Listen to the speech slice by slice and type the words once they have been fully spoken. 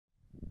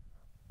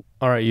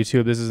All right,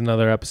 YouTube, this is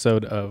another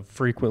episode of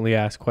Frequently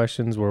Asked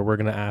Questions where we're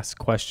going to ask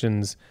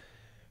questions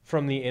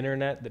from the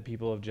internet that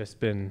people have just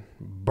been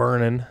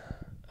burning.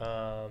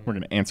 We're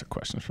going to answer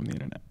questions from the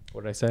internet.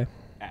 What did I say?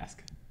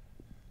 Ask.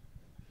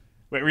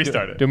 Wait,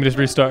 restart it. Do you want me to just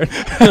restart?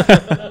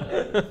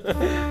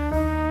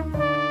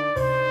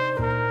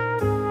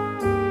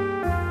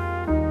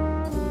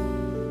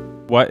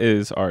 What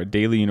is our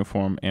daily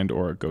uniform and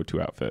or go-to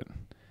outfit?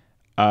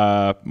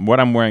 What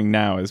I'm wearing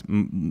now has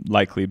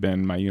likely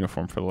been my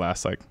uniform for the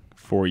last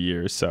 4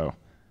 years. So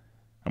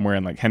I'm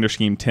wearing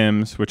Scheme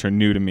Tims, which are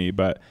new to me,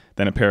 but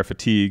then a pair of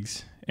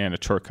fatigues and a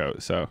short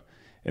coat. So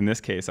in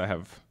this case, I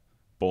have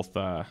both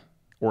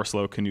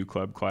Orslo Canoe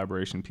Club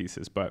collaboration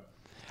pieces. But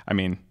I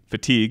mean,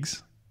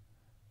 fatigues,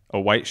 a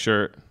white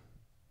shirt,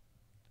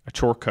 a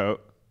short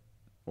coat,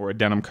 or a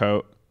denim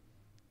coat,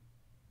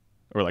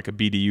 or a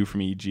BDU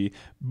from EG.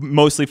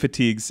 Mostly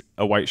fatigues,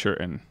 a white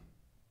shirt, and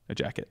a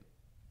jacket.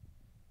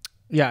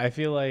 Yeah, I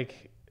feel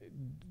like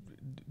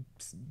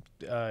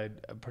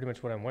pretty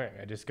much what I'm wearing.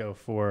 I just go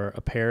for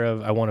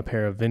I want a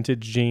pair of vintage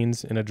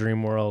jeans in a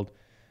dream world.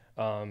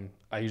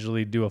 I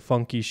usually do a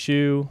funky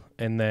shoe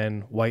and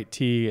then white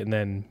tee and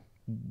then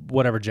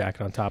whatever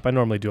jacket on top. I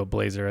normally do a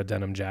blazer, a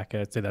denim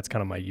jacket. I'd say that's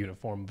kind of my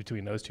uniform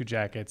between those two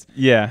jackets.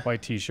 Yeah.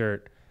 White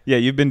t-shirt. Yeah,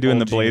 you've been doing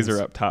the blazer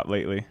jeans up top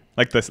lately.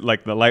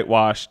 The light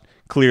washed,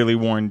 clearly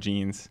worn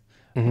jeans.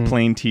 Mm-hmm.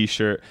 Plain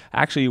t-shirt.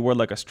 Actually, you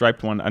wore a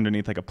striped one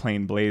underneath a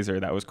plain blazer.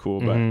 That was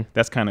cool, but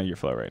that's kind of your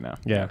flow right now.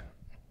 Yeah.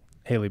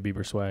 Hailey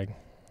Bieber swag.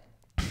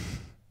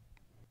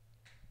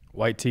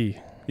 White tee.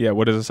 Yeah,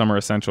 what is a summer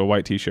essential?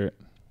 White t-shirt.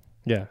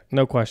 Yeah,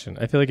 no question.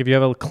 I feel like if you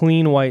have a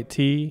clean white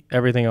tee,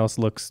 everything else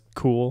looks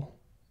cool.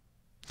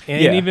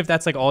 And even if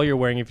that's all you're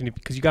wearing,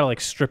 because you got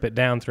to strip it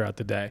down throughout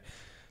the day.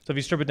 So if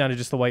you strip it down to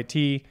just the white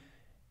tee,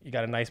 you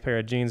got a nice pair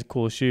of jeans,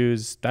 cool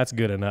shoes, that's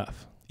good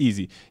enough.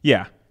 Easy.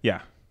 Yeah.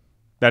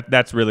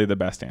 That's really the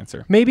best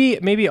answer.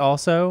 Maybe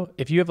also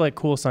if you have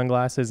cool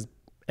sunglasses,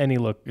 any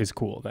look is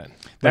cool then.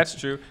 That's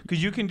true,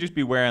 because you can just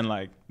be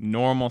wearing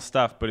normal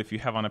stuff, but if you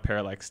have on a pair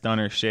of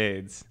stunner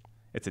shades,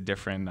 it's a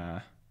different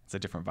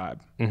vibe.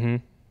 Mm-hmm.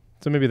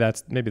 So maybe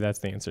that's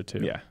the answer too.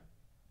 Yeah.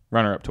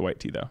 Runner up to white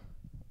tee though.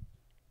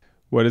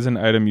 What is an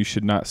item you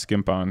should not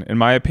skimp on? In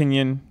my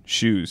opinion,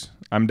 shoes.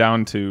 I'm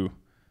down to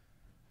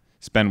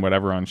spend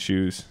whatever on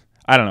shoes.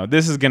 I don't know.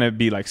 This is gonna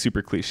be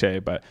super cliche,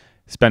 but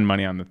spend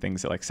money on the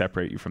things that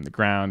separate you from the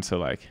ground. So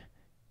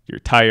your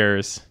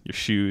tires, your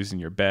shoes,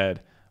 and your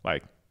bed.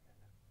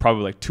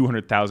 Probably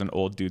 200,000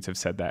 old dudes have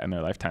said that in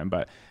their lifetime,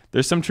 but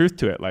there's some truth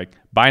to it.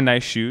 Buy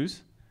nice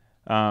shoes.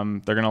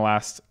 They're gonna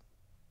last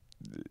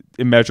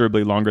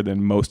immeasurably longer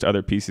than most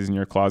other pieces in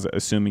your closet,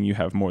 assuming you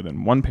have more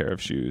than one pair of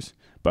shoes.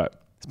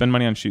 But spend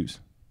money on shoes.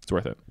 It's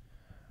worth it.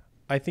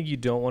 I think you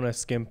don't want to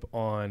skimp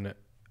on,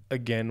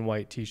 again,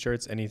 white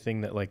t-shirts, anything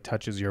that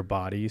touches your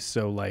body.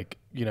 So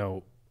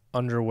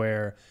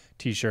underwear,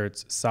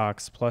 t-shirts,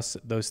 socks, plus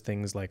those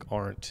things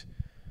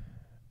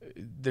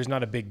there's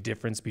not a big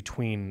difference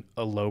between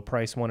a low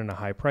price one and a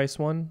high price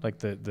one.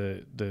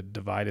 The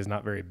divide is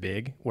not very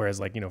big. Whereas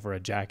for a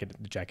jacket,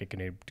 the jacket can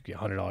be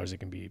 $100. It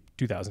can be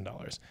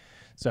 $2,000.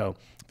 So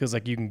it feels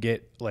like you can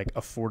get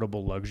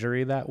affordable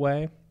luxury that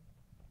way.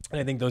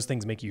 And I think those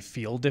things make you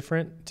feel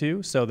different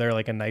too. So they're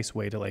a nice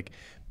way to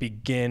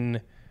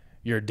begin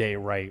your day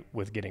right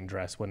with getting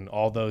dressed, when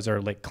all those are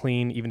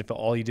clean, even if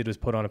all you did was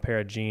put on a pair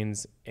of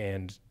jeans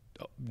and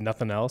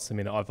nothing else. I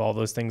mean, if all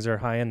those things are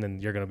high end, then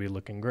you're going to be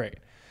looking great.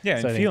 Yeah,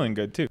 so and feeling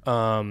good too.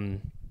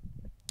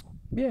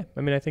 Yeah,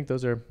 I mean, I think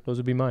those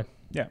would be mine.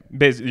 Yeah,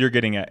 you're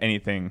getting at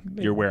anything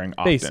you're wearing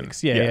often.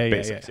 Basics, yeah.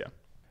 Basics, yeah.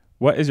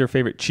 What is your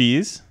favorite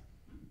cheese?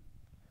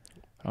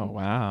 Oh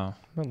wow,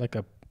 not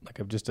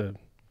just a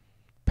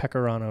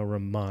pecorino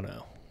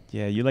romano.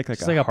 Yeah, you like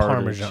just a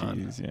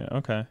Parmesan cheese. Yeah,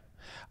 okay.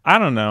 I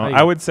don't know.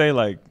 I would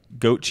say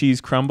goat cheese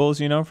crumbles,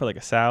 for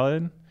a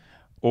salad,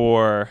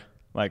 or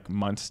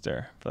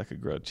Munster for a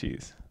grilled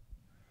cheese.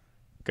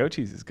 Goat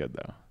cheese is good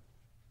though.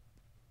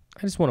 I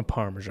just want a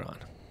Parmesan.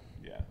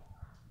 Yeah.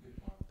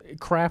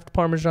 Kraft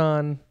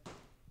Parmesan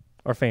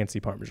or fancy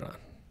Parmesan.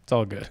 It's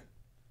all good.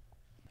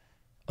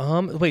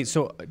 Wait,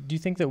 so do you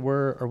think that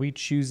are we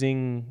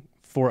choosing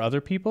for other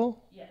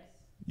people? Yes.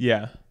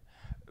 Yeah.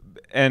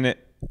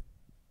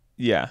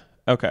 Yeah.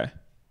 Okay.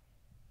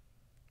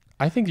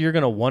 I think you're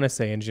going to want to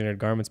say engineered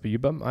garments, but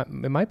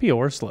it might be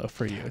Orslo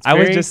for you. I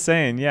was just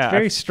saying, yeah. It's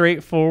very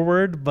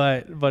straightforward,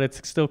 but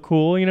it's still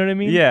cool. You know what I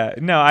mean? Yeah.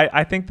 No,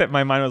 I think that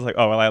my mind was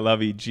oh, well, I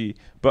love EG.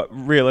 But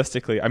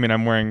realistically, I mean,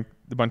 I'm wearing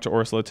a bunch of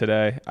Orslo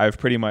today. I've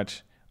pretty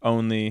much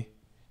only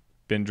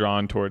been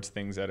drawn towards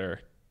things that are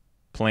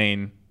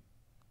plain,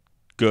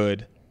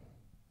 good.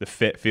 The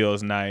fit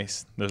feels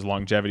nice. There's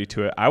longevity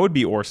to it. I would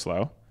be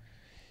Orslo.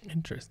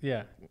 Interesting.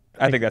 Yeah.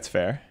 I think that's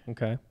fair.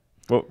 Okay.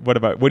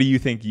 What do you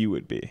think you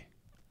would be?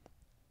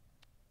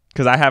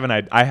 Because I have an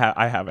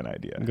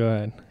idea. Go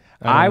ahead.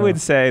 I would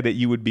say that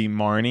you would be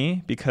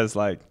Marnie, because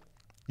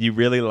you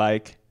really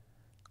like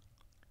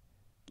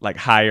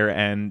higher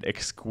end,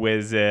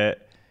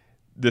 exquisite,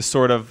 this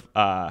sort of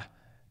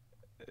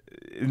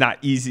not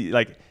easy,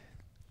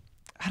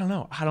 I don't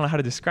know how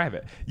to describe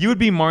it. You would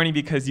be Marnie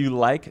because you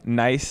like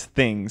nice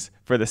things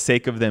for the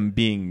sake of them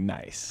being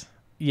nice.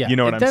 Yeah, you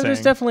know what I'm saying?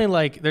 There's definitely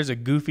like there's a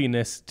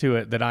goofiness to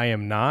it that I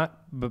am not,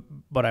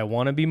 but I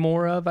want to be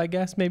more of. I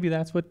guess maybe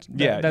that's what.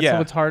 That's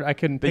what's hard. I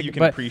couldn't. That you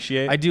can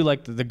appreciate. I do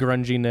like the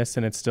grunginess,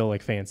 and it's still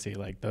like fancy.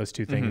 Like those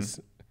two things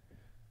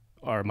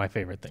are my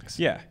favorite things.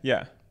 Yeah.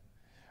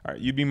 All right,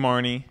 you'd be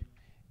Marnie.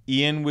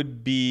 Ian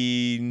would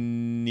be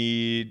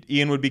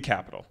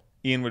capital.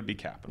 Ian would be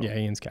capital. Yeah,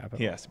 Ian's capital.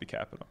 He has to be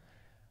capital.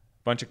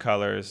 Bunch of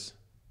colors,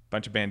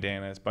 bunch of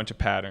bandanas, bunch of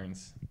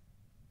patterns.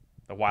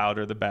 The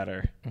wilder, the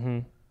better.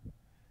 Who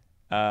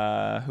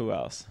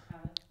else?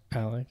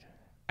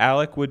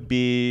 Alec would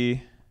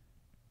be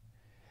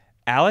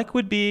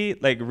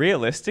like,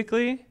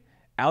 realistically,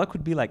 Alec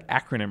would be like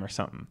acronym or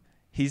something.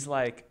 He's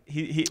like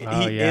he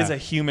is a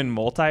human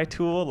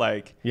multi-tool.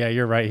 Like, yeah,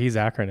 you're right. He's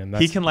acronym.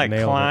 He can like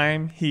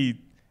climb.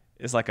 He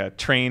is like a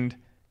trained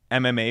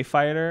MMA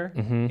fighter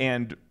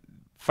and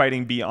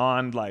fighting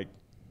beyond, like,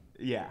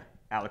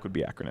 Alec would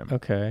be acronym.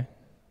 Okay.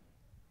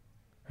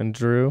 And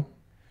Drew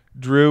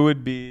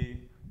would be.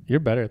 You're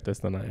better at this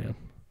than I am.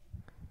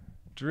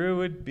 Drew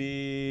would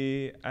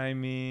be, I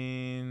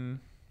mean,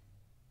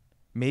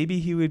 maybe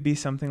he would be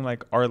something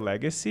like Our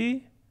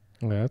Legacy.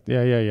 Yeah.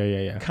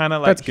 Kind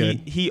of like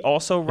he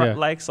also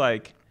likes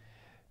like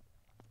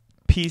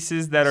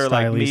pieces that are Styly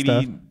like maybe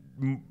stuff.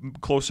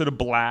 Closer to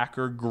black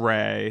or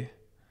gray.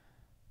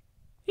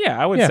 Yeah,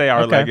 I would say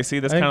Our Legacy.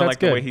 That's kind of like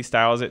the way he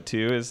styles it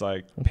too, is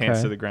like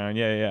pants to the ground.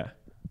 Yeah.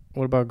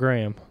 What about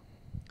Graham?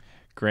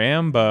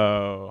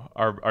 Grambo,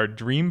 our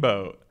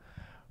dreamboat.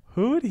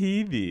 Who would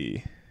he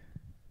be?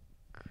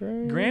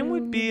 Graham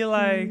would be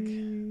like,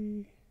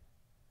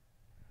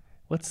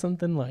 what's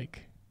something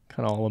like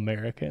kind of all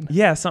American?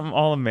 Yeah, something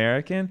all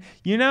American.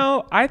 You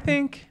know, I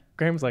think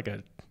Graham's like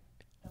a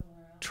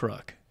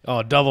truck.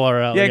 Oh, double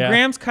RL. Yeah,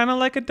 Graham's kind of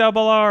like a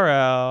double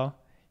RL.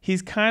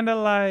 He's kind of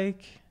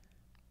like,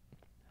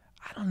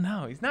 I don't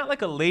know. He's not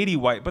like a lady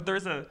white, but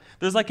there's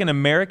like an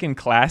American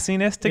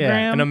classiness to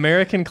Graham. An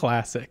American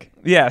classic.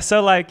 Yeah,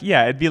 so like,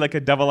 it'd be like a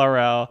double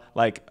RL,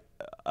 like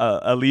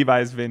a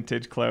Levi's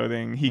vintage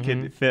clothing. He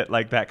could fit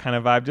like that kind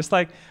of vibe. Just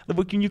like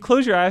when you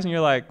close your eyes and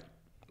you're like,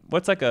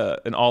 what's like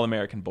an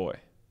all-American boy?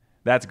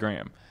 That's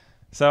Graham.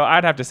 So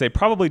I'd have to say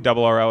probably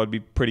double RL would be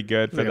pretty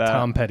good for that. A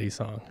Tom Petty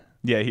song.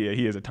 Yeah,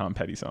 he is a Tom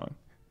Petty song.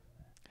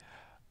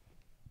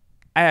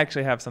 I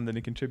actually have something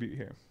to contribute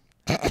here.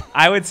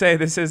 I would say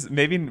this is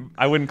maybe,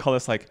 I wouldn't call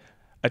this like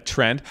a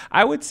trend.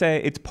 I would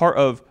say it's part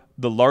of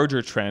the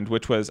larger trend,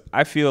 which was,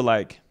 I feel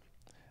like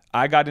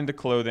I got into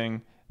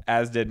clothing,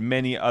 as did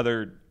many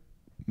other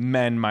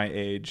men my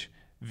age,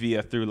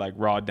 through like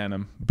raw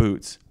denim,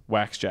 boots,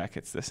 wax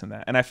jackets, this and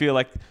that. And I feel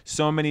like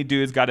so many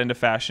dudes got into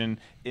fashion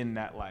in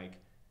that like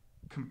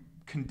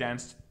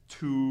condensed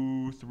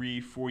 2, 3,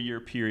 4 year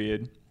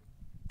period.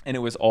 And it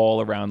was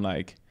all around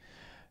like,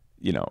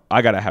 you know,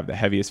 I got to have the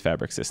heaviest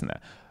fabrics, this and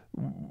that.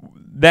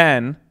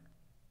 Then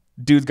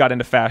dudes got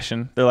into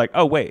fashion. They're like,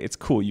 oh, wait, it's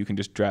cool. You can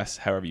just dress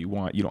however you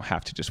want. You don't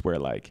have to just wear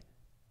like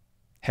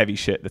heavy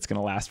shit that's going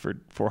to last for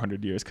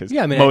 400 years because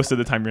most of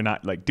the time you're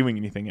not like doing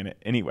anything in it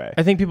anyway.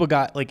 I think people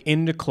got like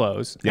into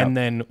clothes and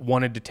then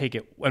wanted to take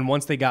it. And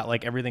once they got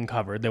like everything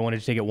covered, they wanted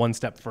to take it one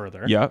step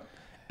further. Yep.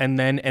 And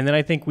then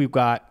I think we've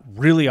got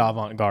really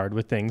avant-garde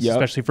with things,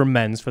 especially for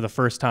men's for the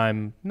first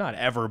time, not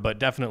ever, but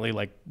definitely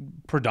like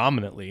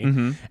predominantly.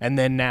 And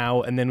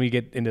then we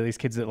get into these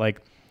kids that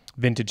like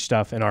vintage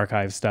stuff and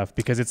archive stuff,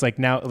 because it's like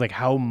now, like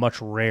how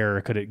much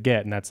rarer could it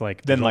get? And that's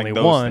like, then like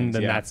only one, things,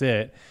 then that's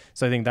it.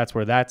 So I think that's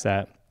where that's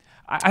at.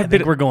 I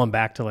think we're going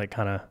back to like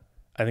kind of,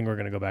 I think we're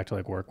going to go back to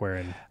like workwear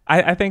and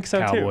I think so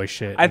cowboy too.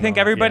 shit. I think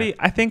everybody,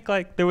 I think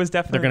like there was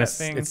definitely that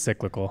thing. It's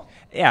cyclical.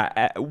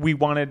 Yeah.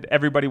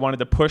 Everybody wanted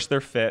to push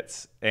their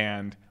fits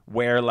and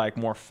wear like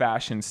more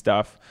fashion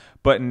stuff.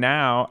 But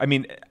now, I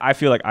mean, I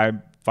feel like I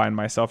find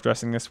myself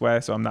dressing this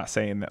way. So I'm not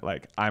saying that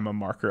like I'm a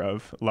marker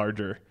of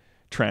larger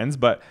trends,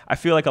 but I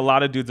feel like a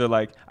lot of dudes are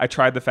like, I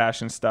tried the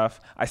fashion stuff.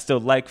 I still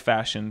like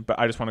fashion, but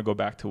I just want to go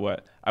back to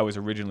what I was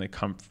originally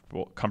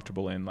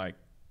comfortable in, like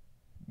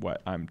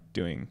what I'm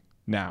doing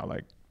now,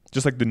 like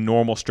just like the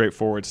normal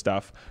straightforward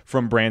stuff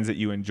from brands that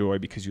you enjoy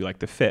because you like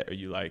the fit or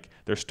you like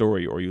their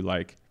story or you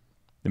like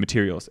the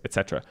materials,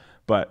 etc.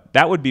 But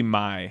that would be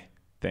my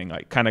thing,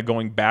 like kind of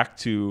going back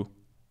to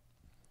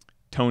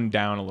toned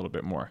down a little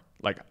bit more,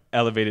 like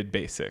elevated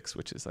basics,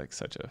 which is like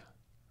such a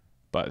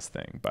buzz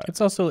thing. But it's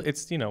also,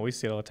 you know, we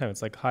see it all the time.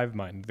 It's like hive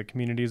mind. The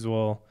communities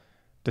will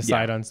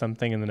decide on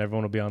something and then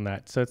everyone will be on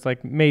that. So it's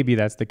like maybe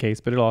that's the case,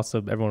 but it also,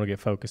 everyone will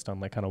get focused on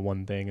like kind of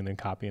one thing and then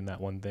copying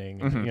that one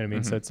thing. And, you know what I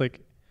mean? So it's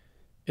like,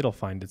 it'll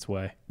find its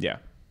way. Yeah.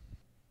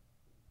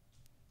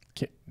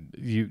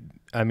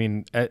 I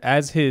mean,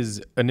 as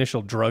his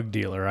initial drug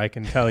dealer, I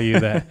can tell you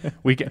that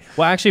we can.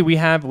 Well, actually, we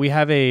have a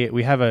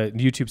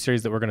YouTube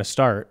series that we're going to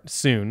start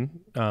soon.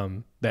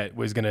 That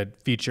was going to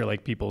feature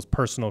like people's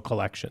personal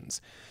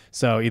collections.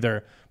 So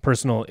either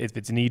personal, if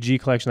it's an EG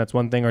collection, that's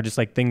one thing, or just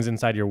like things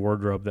inside your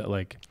wardrobe that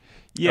like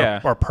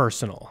are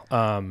personal,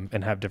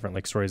 and have different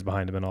like stories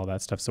behind them and all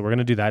that stuff. So we're going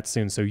to do that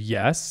soon. So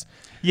yes.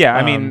 Yeah,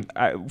 I mean,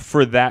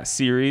 for that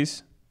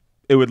series,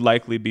 it would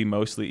likely be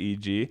mostly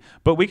EG,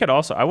 but we could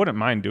also, I wouldn't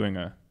mind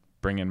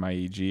bring in my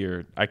EG,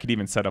 or I could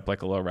even set up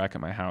like a little rack at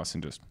my house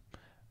and just,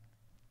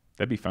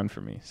 that'd be fun for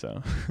me.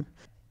 So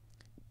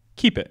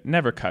keep it,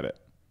 never cut it.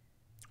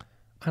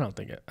 I don't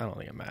think it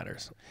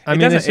matters.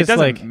 It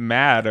doesn't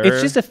matter.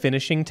 It's just a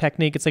finishing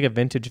technique. It's like a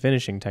vintage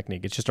finishing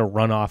technique. It's just a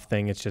runoff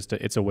thing. It's just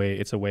it's a way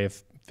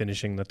of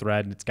finishing the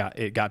thread.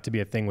 It got to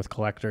be a thing with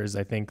collectors.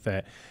 I think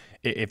that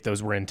if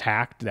those were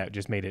intact, that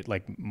just made it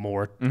like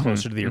more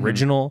closer to the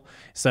original.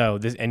 So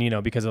this, and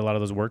because of a lot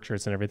of those work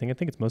shirts and everything, I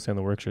think it's mostly on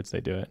the work shirts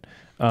they do it.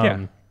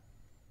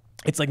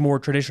 It's like more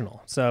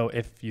traditional. So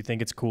if you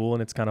think it's cool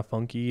and it's kind of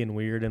funky and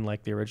weird and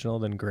like the original,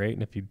 then great.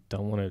 And if you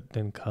don't want it,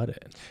 then cut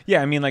it.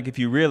 Yeah, I mean, like if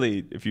you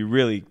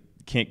really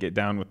can't get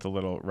down with the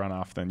little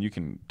runoff, then you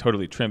can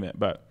totally trim it.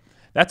 But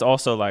that's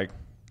also like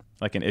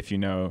an if you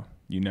know.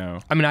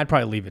 I mean, I'd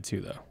probably leave it too,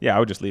 though. Yeah, I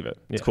would just leave it.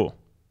 It's cool.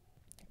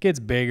 It gets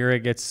bigger,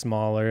 it gets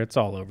smaller, it's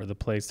all over the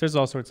place. There's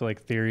all sorts of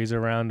like theories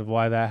around of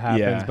why that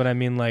happens. Yeah. But I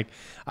mean, like,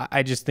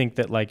 I just think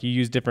that like you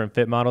use different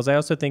fit models. I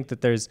also think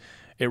that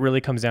it really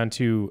comes down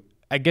to,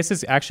 I guess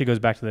this actually goes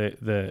back to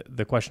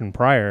the question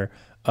prior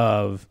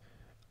of,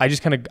 I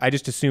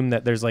just assume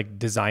that there's like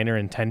designer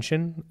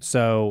intention.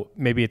 So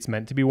maybe it's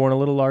meant to be worn a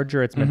little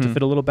larger. It's meant to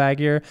fit a little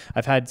baggier.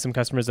 I've had some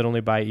customers that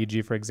only buy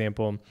EG, for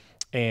example,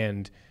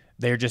 and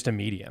they're just a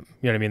medium.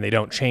 You know what I mean? They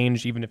don't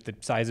change, even if the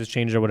sizes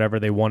change or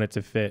whatever, they want it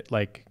to fit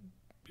like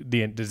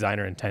the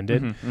designer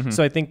intended.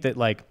 So I think that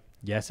like,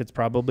 yes, it's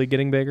probably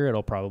getting bigger.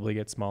 It'll probably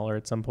get smaller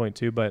at some point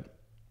too, but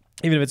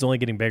even if it's only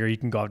getting bigger, you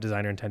can go off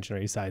designer intention or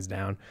you size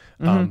down.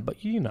 But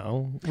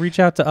reach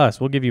out to us.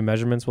 We'll give you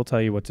measurements. We'll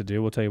tell you what to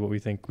do. We'll tell you what we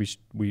think we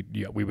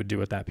would do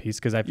with that piece.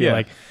 Cause I feel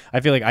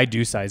like I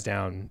do size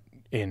down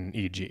in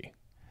EG.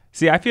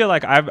 See, I feel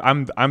like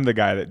I'm the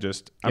guy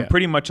that I'm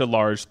pretty much a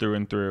large through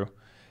and through.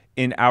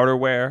 In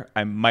outerwear,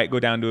 I might go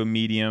down to a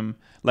medium.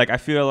 Like, I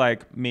feel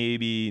like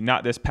maybe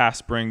not this past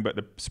spring, but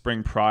the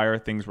spring prior,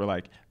 things were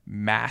like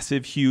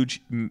massive,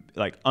 huge,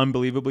 like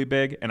unbelievably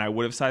big, and I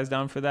would have sized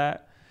down for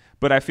that.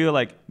 But I feel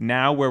like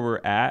now where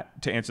we're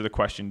at, to answer the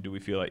question, do we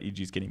feel like EG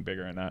is getting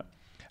bigger or not?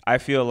 I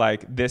feel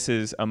like this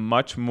is a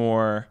much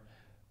more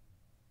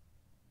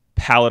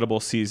palatable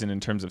season in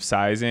terms of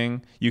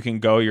sizing. You can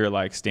go your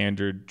like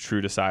standard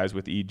true to size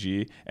with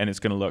EG, and it's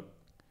going to look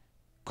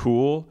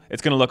cool.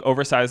 It's going to look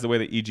oversized the way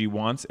that EG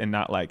wants and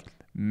not like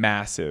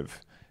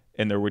massive.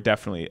 And there were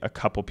definitely a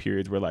couple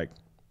periods where like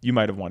you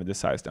might have wanted to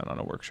size down on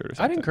a work shirt or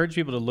something. I'd encourage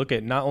people to look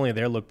at not only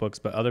their lookbooks,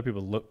 but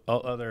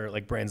other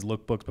like brands'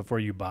 lookbooks before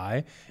you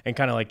buy, and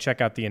kind of like check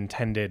out the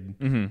intended,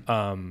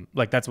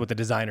 like that's what the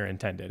designer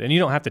intended. And you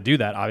don't have to do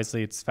that.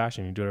 Obviously it's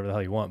fashion. You do whatever the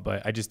hell you want.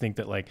 But I just think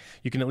that like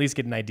you can at least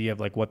get an idea of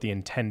like what the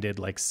intended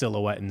like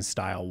silhouette and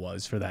style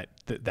was for that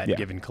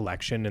given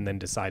collection, and then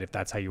decide if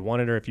that's how you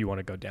want it or if you want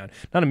to go down.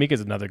 Nanamika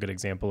is another good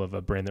example of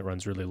a brand that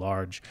runs really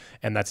large,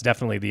 and that's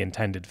definitely the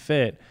intended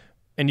fit.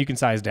 And you can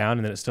size down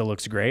and then it still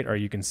looks great, or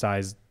you can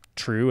size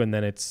true and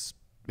then it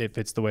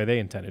fits the way they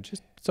intended.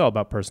 It's all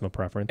about personal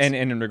preference. And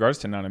in regards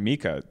to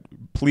Nanamika,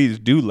 please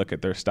do look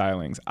at their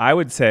stylings. I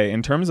would say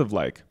in terms of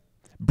like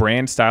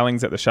brand stylings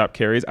that the shop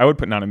carries, I would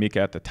put Nanamika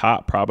at the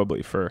top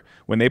probably for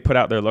when they put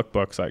out their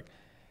lookbooks. Like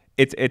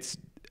it's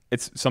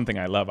something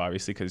I love,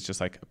 obviously, because it's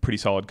just like pretty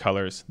solid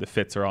colors. The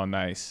fits are all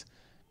nice,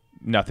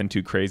 nothing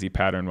too crazy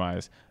pattern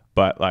wise,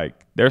 but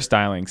like their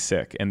styling's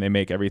sick, and they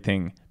make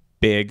everything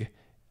big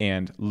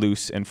and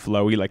loose and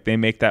flowy. Like they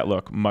make that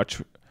look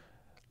much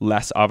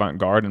less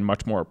avant-garde and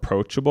much more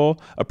approachable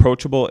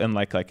in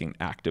like an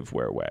active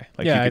wear way.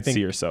 Like you could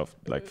see yourself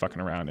like fucking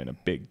around in a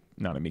big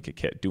Nanamika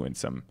kit doing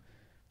some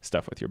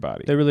stuff with your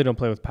body. They really don't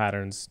play with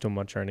patterns too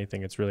much or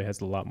anything. It really has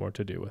a lot more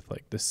to do with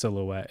like the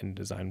silhouette and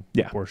design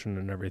portion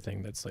and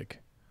everything. That's like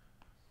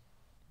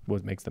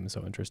what makes them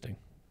so interesting.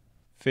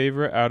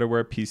 Favorite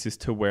outerwear pieces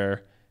to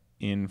wear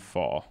in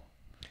fall?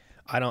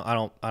 I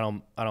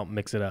don't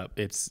mix it up.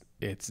 It's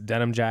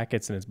denim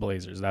jackets and it's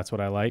blazers. That's what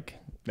I like.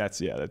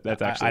 That's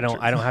actually I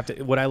don't have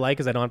to. What I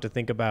like is I don't have to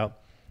think about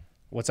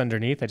what's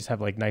underneath. I just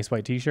have like nice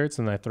white t-shirts,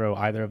 and I throw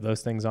either of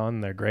those things on,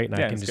 and they're great. And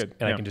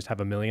I can just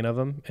have a million of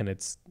them, and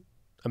it's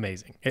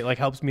amazing. It like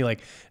helps me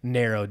like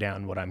narrow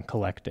down what I'm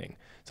collecting.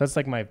 So that's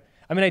like my.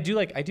 I mean, I do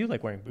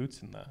like wearing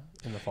boots in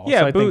the fall. Yeah,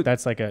 so I think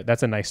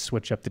that's a nice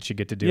switch up that you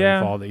get to do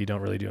in fall that you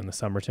don't really do in the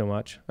summer too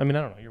much. I mean,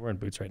 I don't know. You're wearing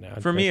boots right now.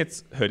 For me,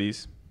 it's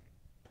hoodies.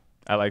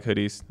 I like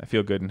hoodies. I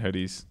feel good in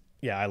hoodies.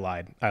 Yeah, I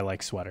lied. I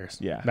like sweaters.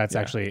 Yeah. That's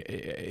actually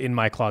in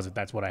my closet.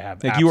 That's what I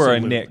have. Like you are a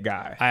knit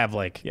guy. I have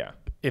like,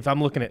 if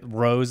I'm looking at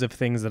rows of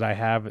things that I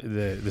have,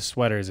 the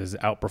sweaters is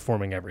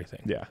outperforming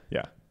everything. Yeah.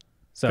 Yeah.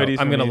 So hoodies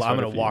I'm going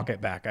to walk it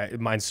back.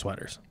 Mine's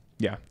sweaters.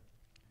 Yeah.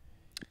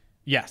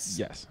 Yes.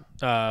 Yes.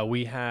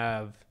 We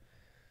have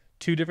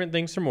 2 different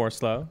things for more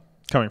slow.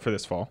 Coming for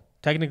this fall.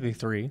 Technically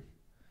 3.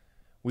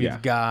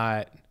 We've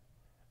got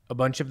a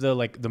bunch of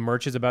the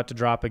merch is about to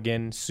drop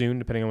again soon,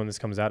 depending on when this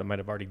comes out. It might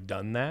have already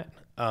done that.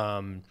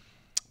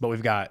 But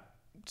we've got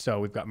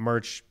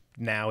merch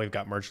now. We've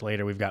got merch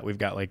later. We've got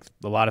like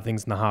a lot of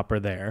things in the hopper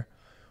there.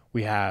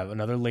 We have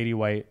another Lady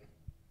White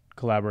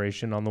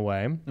collaboration on the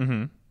way.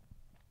 Mm-hmm.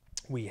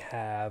 We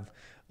have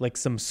like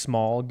some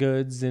small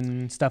goods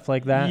and stuff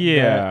like that.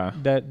 Yeah.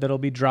 That'll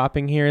be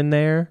dropping here and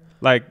there.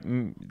 Like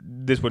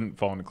this wouldn't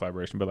fall into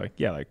collaboration, but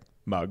like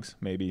mugs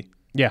maybe.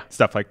 Yeah.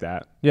 Stuff like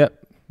that. Yep.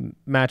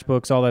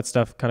 Matchbooks, all that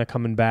stuff kind of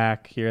coming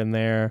back here and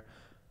there.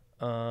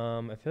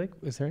 I feel like,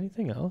 is there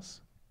anything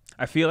else?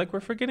 I feel like we're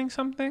forgetting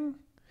something,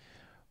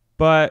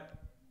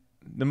 but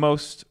the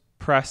most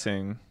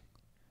pressing,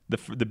 the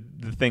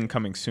thing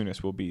coming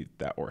soonest will be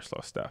that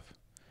Orslo stuff.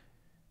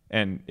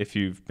 And if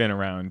you've been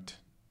around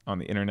on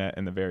the internet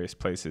and the various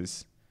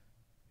places,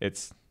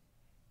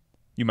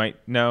 you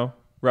might know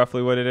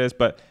roughly what it is,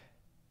 but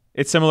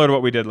it's similar to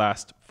what we did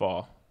last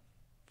fall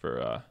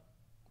for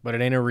but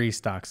it ain't a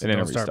restock, so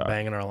don't start restock.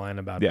 banging our line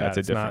about that.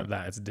 It's not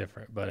that. It's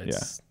different, but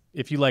it's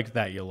if you liked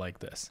that, you'll like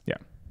this. Yeah.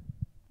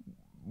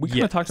 We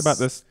kind of talked about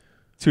this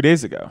 2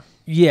 days ago.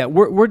 Yeah,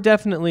 we're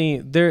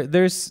definitely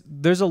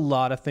there's a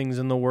lot of things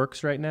in the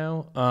works right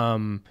now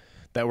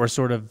that we're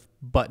sort of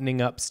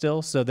buttoning up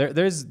still. So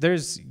there's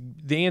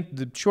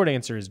the short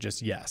answer is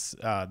just yes.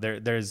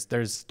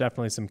 There's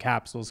definitely some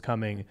capsules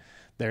coming.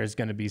 There's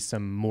going to be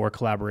some more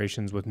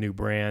collaborations with new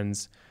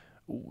brands.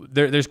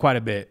 There's quite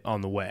a bit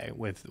on the way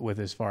with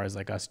as far as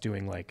like us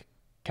doing like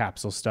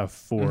capsule stuff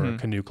for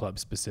Canoe Club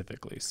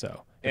specifically.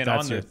 So if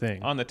that's your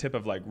thing. On the tip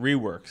of like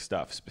rework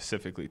stuff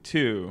specifically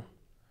too,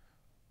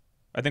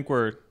 I think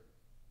we're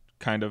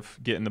kind of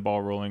getting the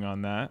ball rolling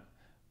on that.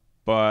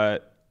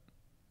 But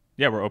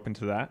yeah, we're open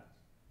to that.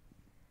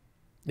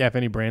 Yeah, if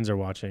any brands are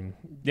watching,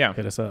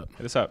 hit us up.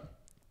 Hit us up.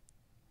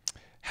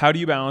 How do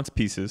you balance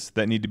pieces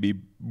that need to be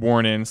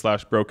worn in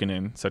 / broken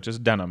in, such as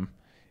denim,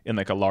 in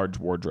like a large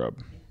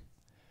wardrobe?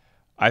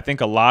 I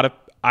think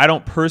I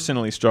don't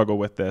personally struggle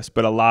with this,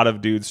 but a lot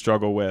of dudes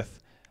struggle with,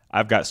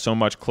 I've got so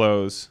much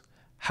clothes,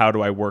 how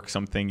do I work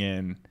something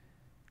in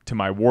to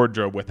my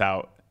wardrobe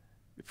without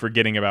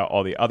forgetting about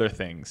all the other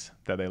things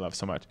that they love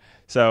so much?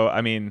 So,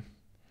 I mean,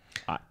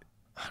 I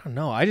don't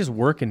know. I just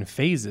work in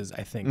phases,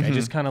 I think. I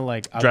just kind of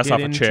like I'll dress get off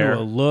a into chair, a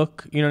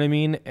look, you know what I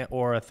mean,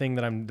 or a thing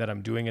that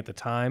I'm doing at the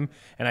time,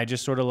 and I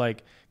just sort of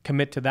like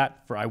commit to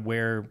that I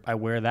wear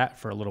that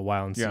for a little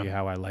while and see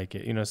how I like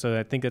it. You know, so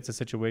I think it's a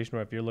situation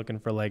where if you're looking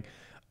for like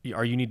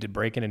or you need to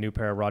break in a new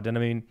pair of raw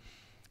denim, I mean,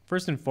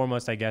 first and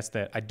foremost, I guess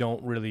that I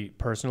don't really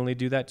personally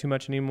do that too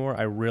much anymore.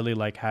 I really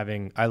like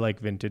I like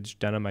vintage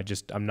denim.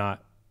 I'm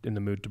not in the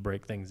mood to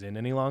break things in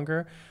any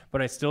longer,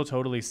 but I still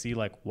totally see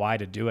like why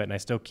to do it. And I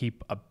still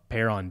keep a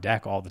pair on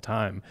deck all the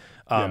time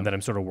that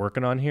I'm sort of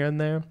working on here and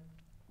there.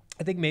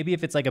 I think maybe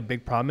if it's like a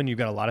big problem and you've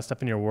got a lot of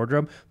stuff in your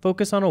wardrobe,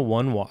 focus on a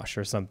one wash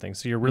or something.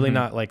 So you're really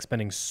not like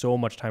spending so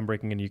much time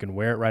breaking in. You can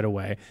wear it right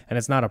away and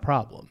it's not a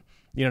problem.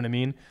 You know what I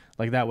mean?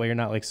 Like that way you're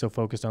not like so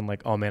focused on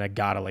like, oh man, I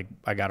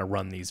gotta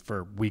run these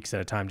for weeks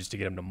at a time just to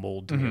get them to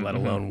mold to me, let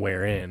alone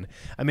wear in.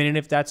 I mean, and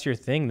if that's your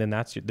thing, then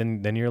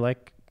then you're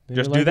like,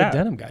 just do that. A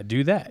denim guy,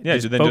 do that. Yeah,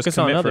 just then focus just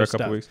commit on other for a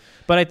couple stuff. weeks.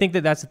 But I think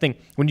that's the thing.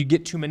 When you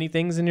get too many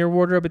things in your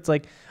wardrobe, it's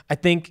like I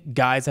think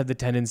guys have the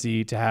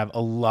tendency to have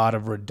a lot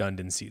of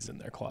redundancies in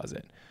their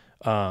closet.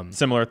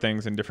 Similar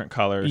things in different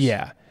colors.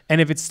 Yeah,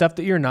 and if it's stuff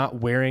that you're not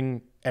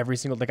wearing every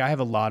single, like I have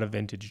a lot of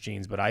vintage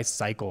jeans, but I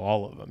cycle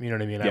all of them. You know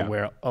what I mean? Yeah. I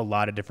wear a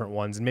lot of different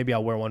ones, and maybe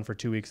I'll wear one for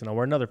 2 weeks and I'll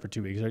wear another for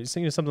 2 weeks,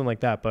 or something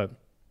like that. But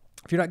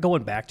if you're not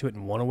going back to it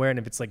and want to wear it, and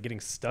if it's like getting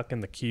stuck in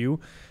the queue,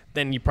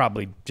 then you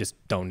probably just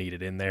don't need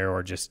it in there,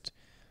 or just,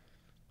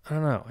 I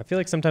don't know. I feel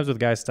like sometimes with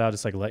guys' style,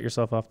 just like let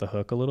yourself off the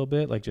hook a little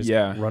bit, like just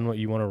run what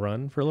you want to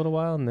run for a little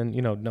while, and then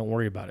don't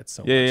worry about it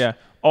so much. Yeah.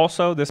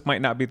 Also, this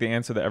might not be the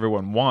answer that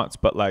everyone wants,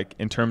 but like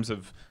in terms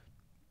of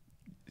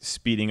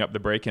speeding up the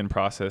break-in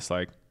process,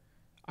 like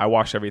I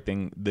wash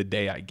everything the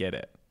day I get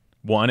it.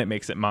 One, it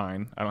makes it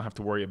mine. I don't have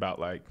to worry about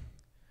like,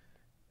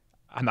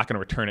 I'm not going to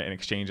return it and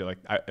exchange it. Like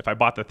if I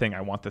bought the thing,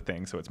 I want the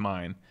thing, so it's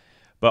mine.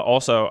 But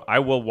also I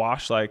will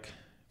wash, like,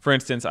 for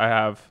instance, I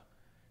have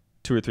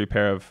 2 or 3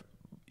 pair of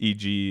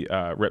EG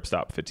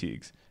ripstop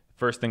fatigues.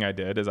 First thing I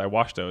did is I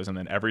washed those, and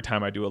then every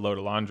time I do a load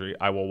of laundry,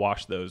 I will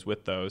wash those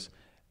with those,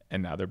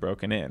 and now they're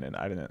broken in. And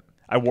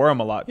I wore them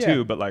a lot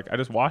too, but like I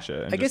just wash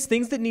it. And I guess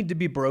things that need to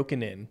be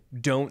broken in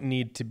don't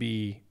need to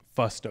be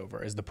fussed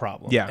over is the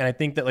problem. Yeah. And I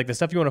think that like the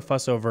stuff you want to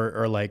fuss over,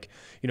 or like,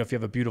 if you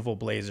have a beautiful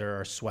blazer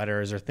or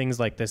sweaters or things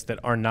like this that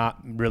are not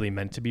really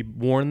meant to be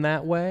worn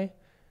that way,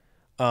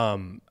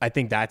 I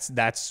think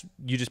that's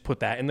you just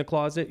put that in the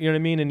closet, you know what I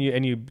mean?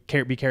 And you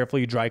be careful,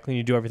 you dry clean,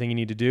 you do everything you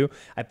need to do.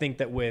 I think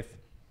that with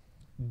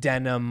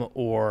denim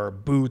or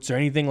boots or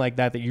anything like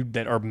that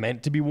that are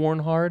meant to be worn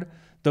hard,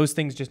 those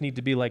things just need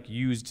to be like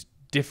used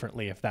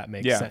differently, if that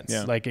makes Yeah, sense.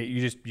 yeah. Like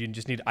you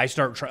just need,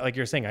 like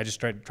you're saying, I just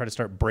try to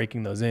start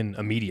breaking those in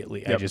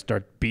immediately. I Yep. just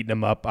start beating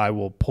them up. I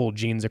will pull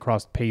jeans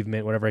across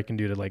pavement, whatever I can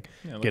do to like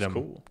it get looks them,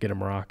 cool. get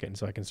them rocking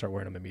so I can start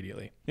wearing them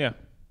immediately. Yeah.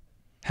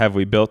 Have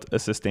we built a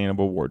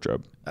sustainable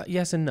wardrobe?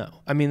 Yes and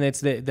no. I mean, it's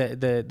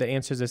the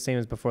answer is the same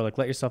as before. Like,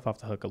 let yourself off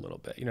the hook a little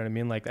bit. You know what I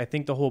mean? Like, I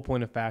think the whole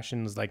point of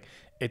fashion is like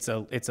it's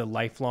a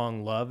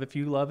lifelong love if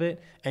you love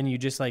it, and you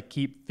just like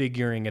keep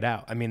figuring it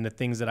out. I mean, the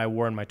things that I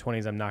wore in my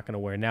 20s, I'm not going to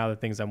wear now. The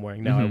things I'm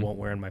wearing now, I won't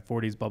wear in my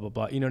 40s. Blah blah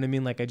blah. You know what I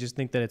mean? Like, I just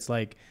think that it's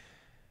like,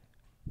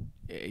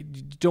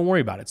 don't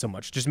worry about it so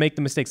much. Just make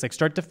the mistakes. Like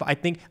I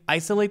think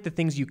isolate the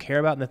things you care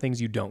about and the things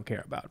you don't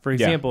care about. For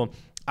example,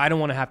 I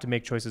don't want to have to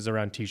make choices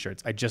around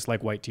t-shirts. I just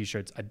like white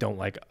t-shirts. I don't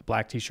like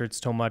black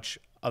t-shirts so much,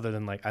 other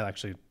than like I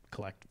actually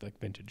collect like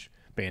vintage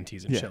band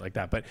tees and shit like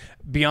that. But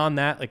beyond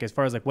that, like as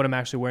far as like what I'm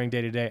actually wearing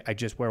day to day, I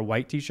just wear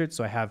white t-shirts.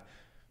 So I have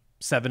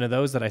 7 of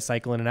those that I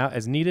cycle in and out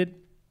as needed.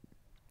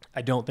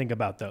 I don't think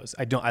about those.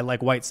 I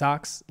like white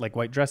socks, like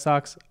white dress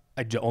socks.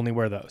 I only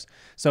wear those.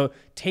 So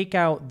take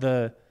out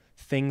the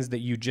things that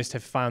you just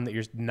have found that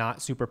you're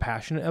not super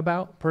passionate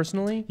about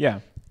personally. Yeah.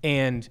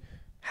 And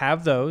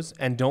have those,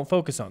 and don't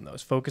focus on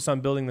those. Focus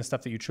on building the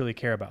stuff that you truly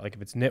care about. Like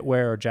if it's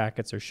knitwear or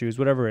jackets or shoes,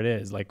 whatever it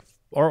is, like,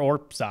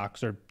 or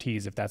socks or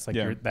tees, if that's like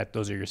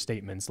those are your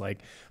statements,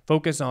 like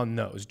focus on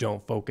those.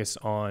 Don't focus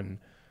on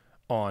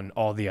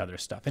all the other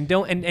stuff. And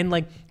don't, and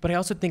like, but I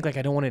also think like,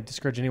 I don't want to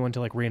discourage anyone to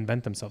like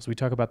reinvent themselves. We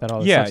talk about that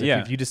all the time. So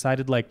if you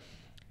decided like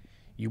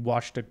you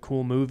watched a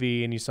cool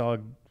movie and you saw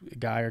a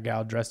guy or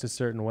gal dressed a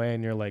certain way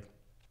and you're like,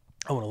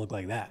 I want to look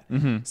like that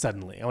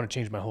suddenly. I want to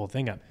change my whole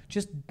thing up.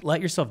 Just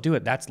let yourself do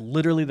it. That's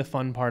literally the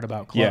fun part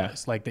about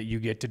clothes. Like that you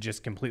get to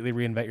just completely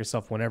reinvent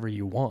yourself whenever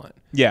you want.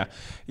 Yeah.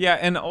 Yeah.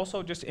 And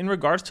also just in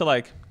regards to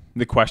like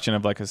the question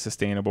of like a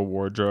sustainable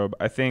wardrobe,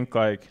 I think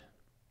like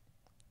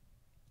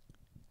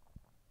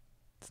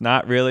it's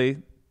not really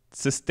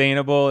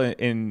sustainable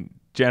in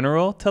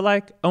general to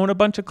like own a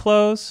bunch of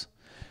clothes.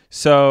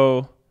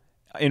 So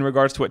in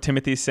regards to what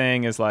Timothy's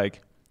saying is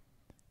like,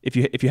 if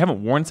you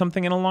haven't worn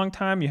something in a long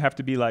time, you have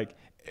to be like,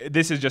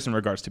 this is just in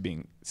regards to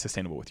being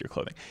sustainable with your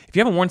clothing. If you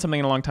haven't worn something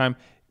in a long time,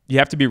 you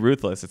have to be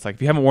ruthless. It's like,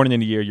 if you haven't worn it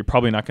in a year, you're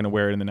probably not going to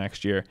wear it in the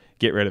next year.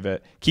 Get rid of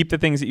it. Keep the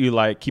things that you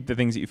like, keep the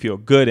things that you feel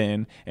good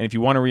in. And if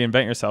you want to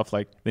reinvent yourself,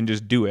 like, then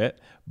just do it.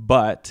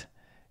 But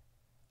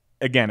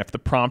again, if the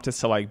prompt is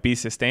to like be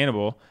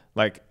sustainable,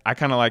 like I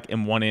kind of like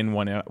am one in,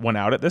 one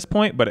out at this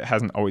point, but it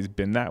hasn't always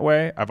been that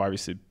way. I've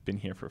obviously been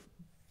here for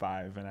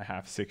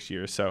 5.5, 6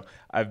 years. So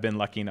I've been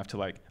lucky enough to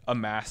like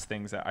amass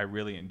things that I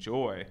really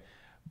enjoy.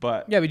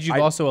 But yeah, but you've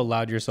also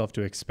allowed yourself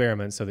to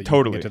experiment so that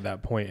you can get to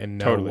that point and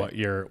know what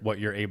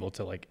you're able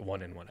to like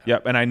one in, one out.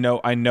 Yep. And I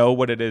know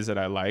what it is that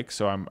I like.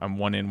 So I'm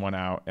one in, one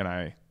out, and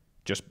I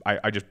just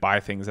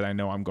buy things that I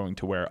know I'm going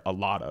to wear a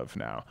lot of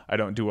now. I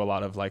don't do a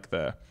lot of like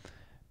the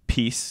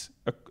piece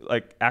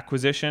like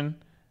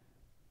acquisition.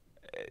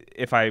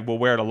 If I will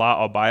wear it a lot,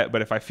 I'll buy it.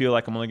 But if I feel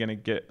like I'm only going to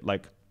get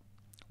like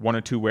 1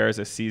 or 2 wears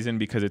a season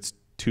because it's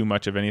too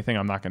much of anything,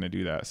 I'm not going to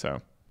do that.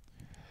 So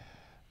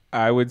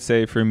I would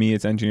say for me,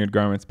 it's engineered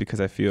garments because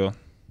I feel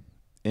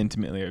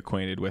intimately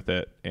acquainted with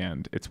it,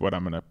 and it's what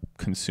I'm going to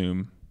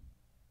consume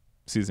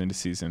season to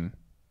season,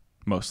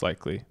 most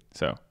likely.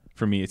 So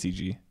for me, it's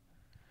EG.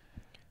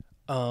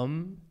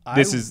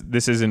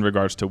 This is in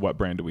regards to what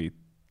brand do we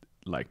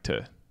like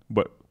to,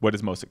 what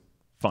is most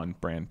fun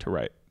brand to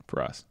write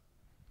for us?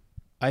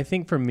 I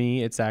think for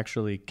me, it's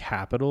actually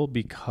Capital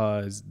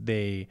because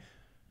they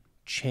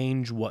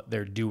change what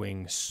they're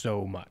doing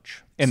so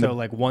much. And so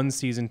like one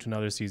season to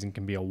another season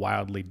can be a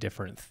wildly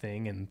different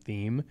thing and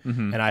theme.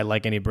 And I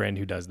like any brand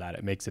who does that.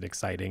 It makes it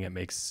exciting. It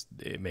makes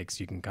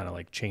you can kind of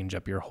like change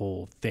up your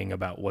whole thing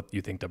about what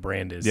you think the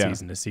brand is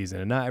season to season.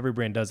 And not every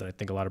brand does it. I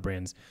think a lot of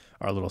brands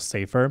are a little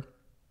safer.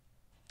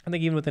 I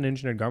think even within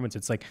engineered garments,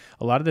 it's like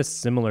a lot of this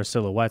similar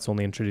silhouettes,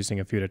 only introducing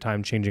a few at a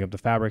time, changing up the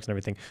fabrics and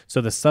everything. So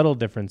the subtle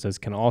differences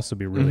can also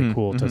be really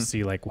cool to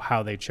see like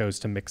how they chose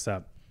to mix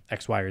up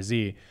X, Y, or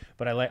Z.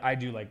 But I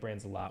do like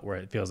brands a lot where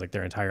it feels like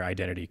their entire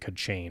identity could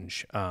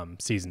change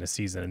season to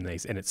season,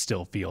 and it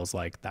still feels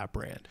like that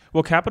brand.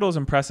 Well, Capital is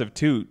impressive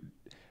too,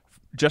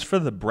 just for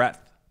the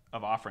breadth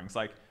of offerings.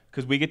 Like,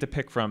 because we get to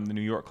pick from the New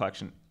York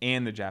collection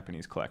and the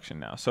Japanese collection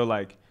now. So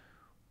like,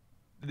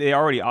 they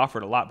already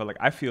offered a lot, but like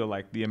I feel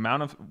like the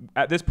amount of,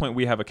 at this point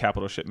we have a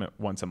Capital shipment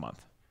once a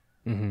month.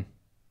 Yeah,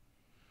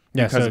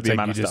 because so of the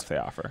amount of stuff they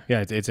offer.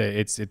 Yeah,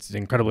 it's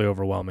incredibly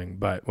overwhelming,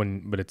 but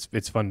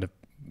it's fun to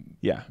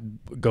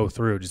go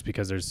through just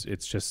because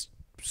it's just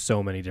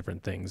so many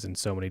different things and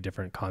so many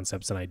different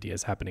concepts and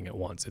ideas happening at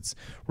once. It's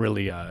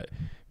really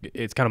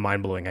it's kind of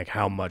mind blowing like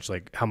how much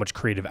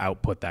creative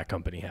output that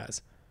company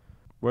has.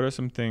 What are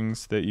some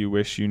things that you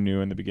wish you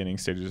knew in the beginning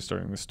stages of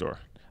starting the store?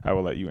 I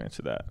will let you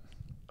answer that.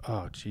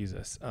 Oh,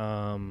 Jesus.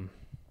 I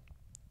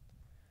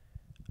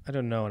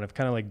don't know. And I've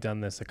kind of like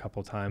done this a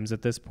couple times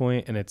at this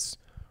point, and it's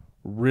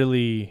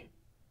really,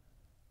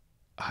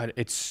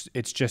 it's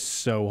just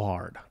so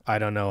hard. I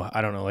don't know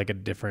like a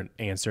different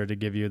answer to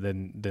give you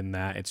than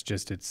that. It's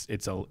just,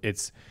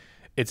 it's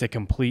it's a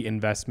complete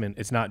investment.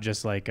 It's not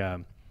just like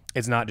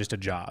it's not just a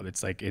job.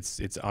 It's like it's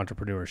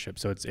entrepreneurship.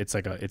 So it's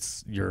like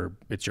it's your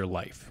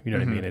life. You know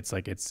what I mean? It's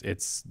like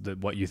it's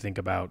what you think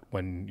about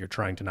when you're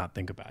trying to not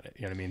think about it.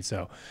 You know what I mean?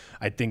 So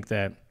I think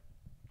that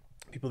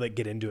people that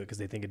get into it because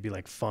they think it'd be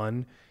like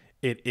fun,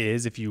 it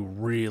is if you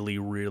really,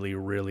 really,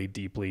 really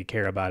deeply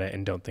care about it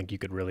and don't think you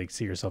could really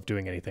see yourself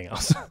doing anything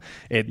else.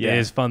 It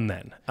is fun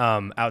then.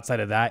 Outside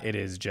of that, it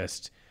is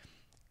just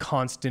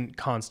constant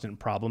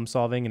problem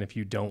solving. And if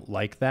you don't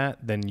like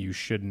that, then you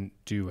shouldn't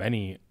do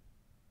any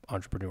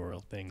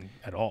entrepreneurial thing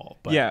at all.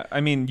 But yeah,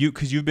 I mean,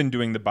 because you've been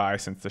doing the buy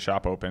since the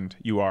shop opened.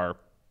 You are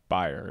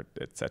buyer,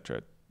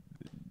 etc.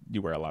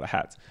 You wear a lot of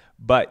hats.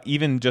 But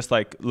even just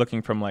like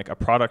looking from like a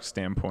product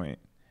standpoint,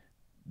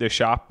 the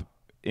shop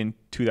in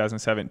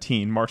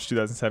 2017, March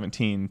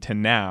 2017 to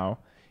now,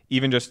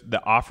 even just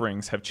the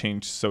offerings have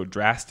changed so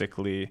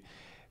drastically.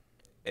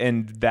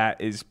 And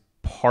that is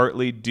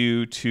partly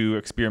due to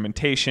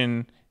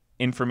experimentation,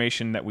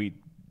 information that we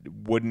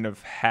wouldn't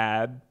have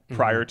had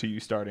prior to you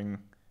starting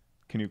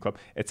Canoe Club,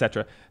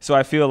 etc. So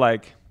I feel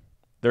like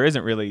there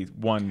isn't really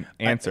one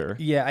answer.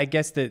 I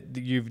guess that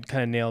you've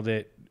kind of nailed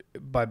it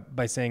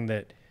by saying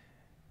that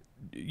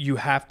you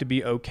have to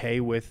be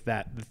okay with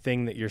that. The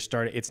thing that you're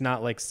starting, it's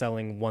not like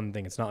selling one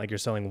thing. It's not like you're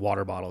selling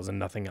water bottles and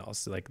nothing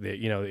else. Like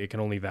it can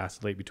only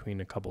vacillate between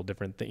a couple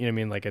different things. You know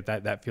what I mean? Like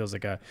that feels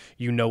like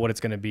what it's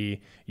going to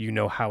be,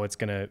 how it's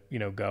going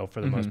to, go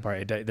for the most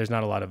part. There's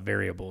not a lot of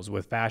variables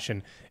with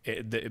fashion.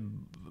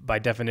 By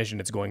definition,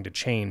 it's going to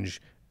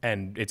change,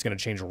 and it's going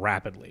to change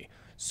rapidly.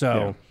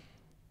 So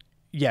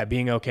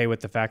being okay with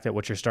the fact that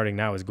what you're starting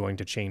now is going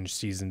to change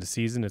season to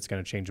season. It's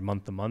going to change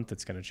month to month.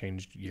 It's going to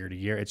change year to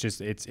year. It's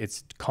just,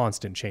 it's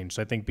constant change.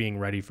 So I think being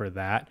ready for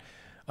that,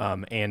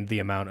 and the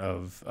amount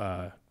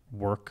of,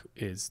 work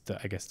is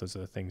I guess those are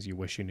the things you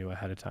wish you knew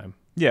ahead of time.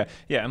 Yeah.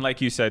 Yeah. And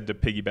like you said, to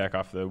piggyback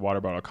off the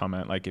water bottle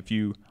comment, like if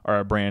you are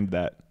a brand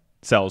that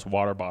sells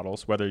water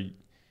bottles,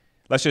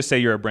 let's just say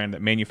you're a brand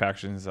that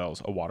manufactures and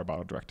sells a water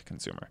bottle direct to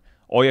consumer.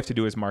 All you have to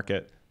do is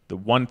market the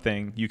one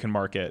thing. You can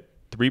market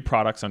 3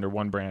 products under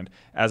one brand.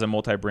 As a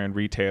multi-brand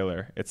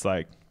retailer, it's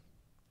like,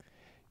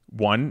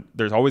 one,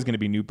 there's always going to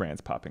be new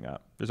brands popping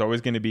up. There's always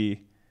going to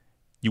be,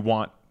 you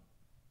want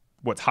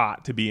what's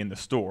hot to be in the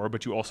store,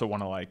 but you also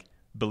want to like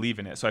believe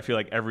in it. So I feel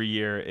like every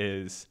year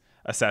is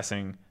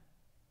assessing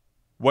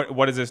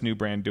what is this new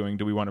brand doing?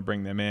 Do we want to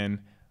bring them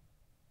in?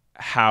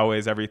 How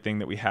is everything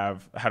that we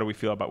have? How do we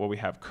feel about what we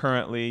have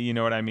currently? You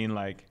know what I mean?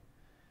 Like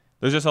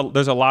there's a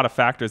lot of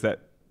factors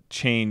that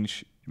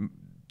change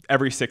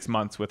every 6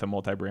 months with a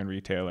multi-brand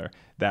retailer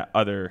that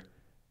other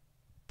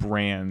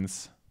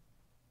brands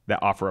that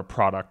offer a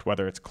product,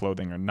 whether it's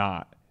clothing or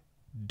not,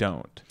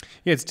 don't.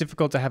 Yeah, it's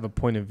difficult to have a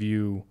point of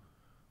view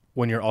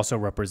when you're also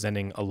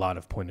representing a lot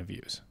of point of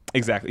views.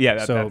 Exactly.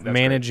 Yeah. That's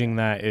managing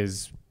great. That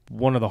is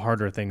one of the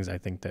harder things I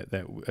think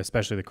that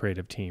especially the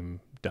creative team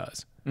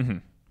does. Mm-hmm.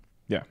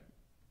 Yeah.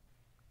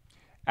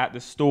 At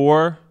the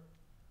store,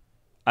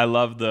 I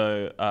love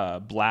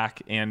the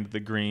black and the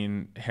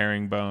green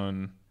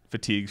herringbone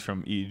fatigues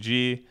from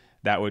EG.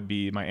 That would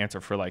be my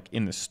answer for like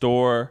in the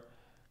store.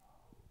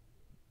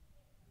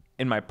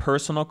 In my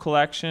personal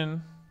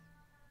collection,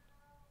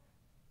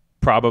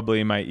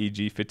 probably my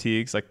EG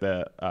fatigues, like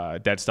the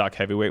dead stock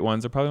heavyweight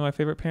ones, are probably my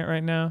favorite pant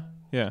right now.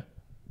 Yeah.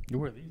 You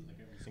wear these like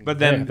every single But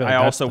then I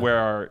also wear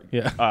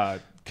our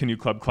Canoe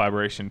Club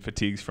collaboration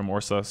fatigues from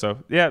Orso. So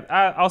yeah,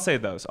 I'll say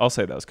those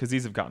because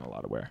these have gotten a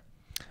lot of wear.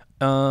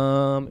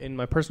 In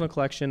my personal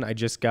collection, I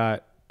just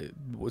got,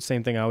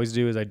 same thing I always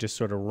do is I just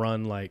sort of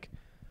run like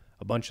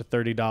a bunch of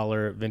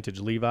 $30 vintage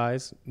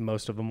Levi's.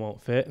 Most of them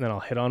won't fit. And then I'll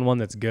hit on one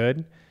that's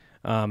good.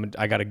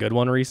 I got a good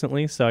one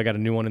recently, so I got a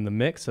new one in the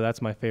mix. So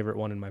that's my favorite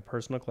one in my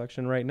personal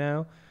collection right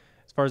now.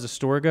 As far as the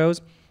store goes,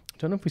 I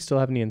don't know if we still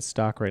have any in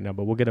stock right now,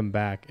 but we'll get them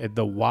back.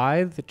 The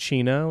WYTHE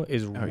CHINO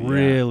is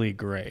really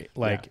great.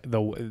 Like I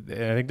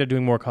think they're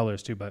doing more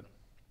colors too, but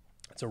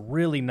it's a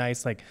really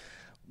nice, like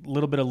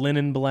little bit of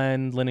linen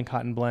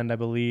cotton blend, I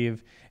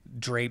believe.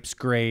 Drape's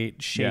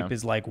great. Shape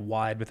is like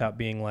wide without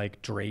being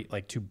like drape,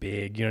 like too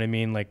big. You know what I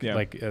mean? Like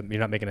you're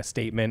not making a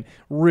statement.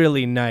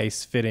 Really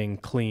nice fitting,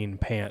 clean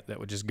pant that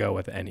would just go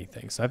with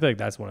anything. So I feel like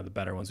that's one of the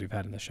better ones we've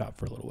had in the shop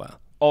for a little while.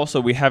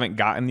 Also, we haven't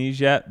gotten these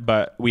yet,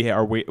 but we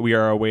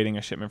are awaiting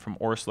a shipment from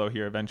Orslo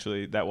here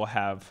eventually that will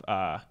have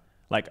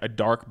like a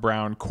dark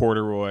brown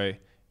corduroy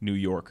New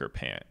Yorker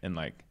pant, and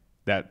like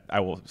that I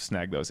will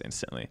snag those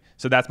instantly.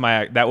 So that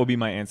will be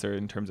my answer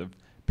in terms of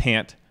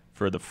pant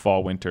for the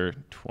fall winter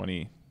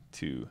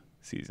 22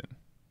 season.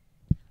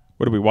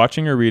 What are we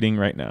watching or reading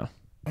right now?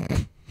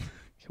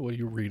 What are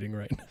you reading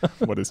right now?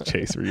 What is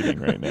Chase reading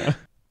right now?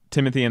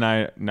 Timothy and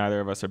I,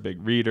 neither of us are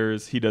big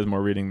readers. He does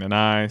more reading than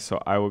I,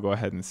 so I will go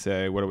ahead and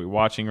say, what are we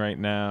watching right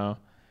now?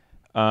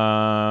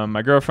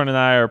 My girlfriend and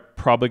I are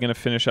probably going to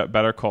finish up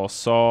Better Call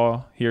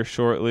Saul here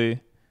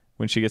shortly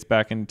when she gets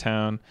back in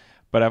town.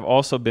 But I've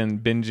also been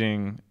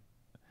binging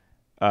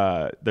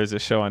there's a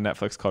show on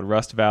Netflix called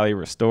Rust Valley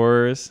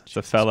Restorers. It's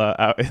a fella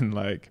out in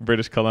like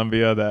British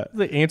Columbia that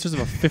The answers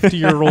of a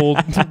 50-year-old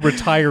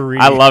retiree.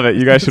 I love it.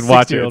 You guys should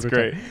watch it. It's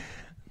 60-year-old great.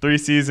 3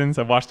 seasons.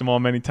 I've watched them all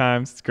many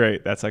times. It's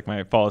great. That's like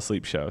my fall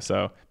asleep show.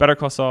 So Better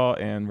Call Saul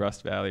and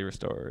Rust Valley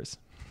Restorers.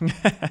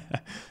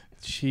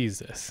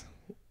 Jesus.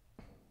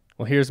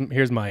 Well,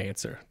 here's my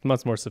answer.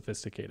 Much more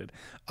sophisticated.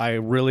 I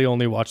really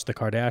only watch the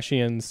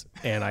Kardashians,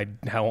 and I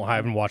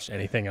haven't watched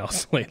anything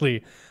else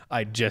lately.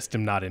 I just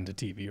am not into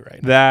TV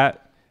right now.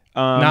 That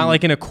Not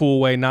like in a cool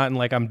way. Not in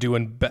like I'm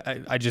doing.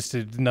 I just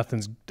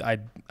nothing's.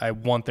 I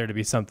want there to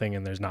be something,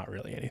 and there's not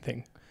really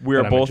anything. We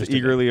are both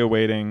eagerly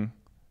awaiting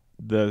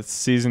the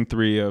season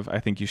 3 of I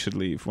Think You Should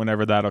Leave.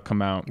 Whenever that'll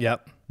come out.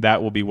 Yep.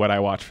 That will be what I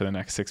watch for the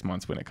next 6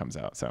 months when it comes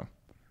out. So.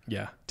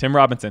 Yeah. Tim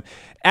Robinson.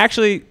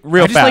 Actually,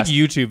 real fast. I just like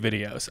YouTube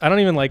videos. I don't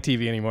even like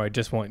TV anymore. I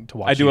just want to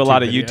watch I do YouTube a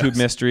lot of videos. YouTube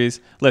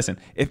mysteries. Listen,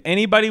 if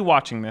anybody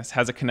watching this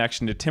has a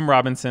connection to Tim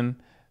Robinson,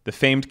 the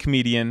famed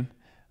comedian,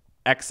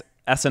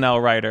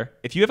 ex-SNL writer,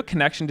 if you have a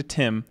connection to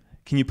Tim,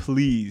 can you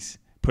please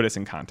put us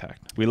in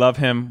contact? We love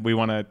him. We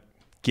want to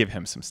give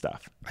him some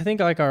stuff. I think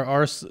like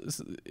our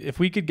if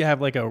we could have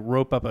like a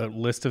rope up a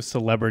list of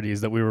celebrities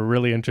that we were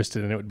really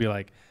interested in, it would be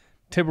like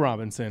Tim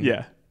Robinson.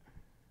 Yeah.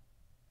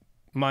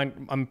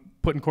 I'm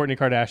putting Kourtney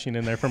Kardashian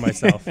in there for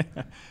myself.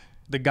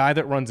 The guy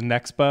that runs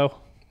Nexpo.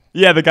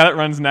 Yeah, the guy that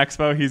runs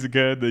Nexpo, he's the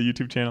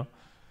YouTube channel.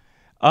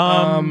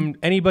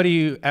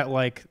 Anybody at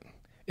like,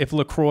 if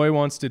LaCroix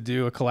wants to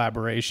do a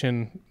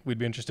collaboration, we'd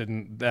be interested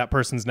in that.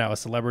 Person's now a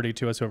celebrity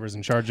to us, whoever's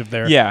in charge of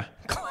their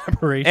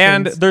collaboration.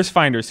 And there's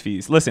finder's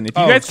fees. Listen, if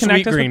you guys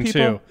connect us with people,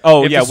 too.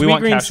 Oh if yeah, the we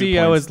want Sweetgreen Cashew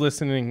CEO points. is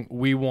listening.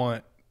 We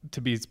want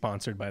to be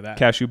sponsored by that.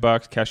 Cashew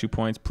bucks, Cashew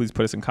points. Please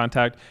put us in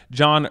contact.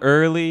 John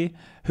Early,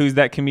 who's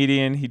that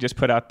comedian, he just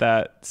put out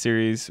that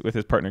series with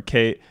his partner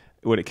Kate.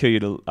 Would It Kill You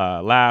to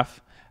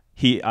Laugh?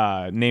 He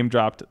name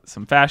dropped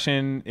some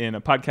fashion in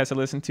a podcast I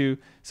listened to.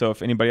 So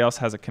if anybody else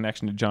has a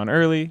connection to John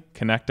Early,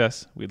 connect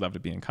us. We'd love to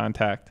be in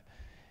contact.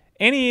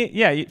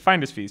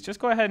 Finder's fees.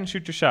 Just go ahead and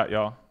shoot your shot,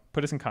 y'all.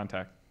 Put us in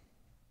contact.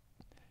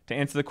 To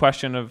answer the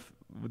question of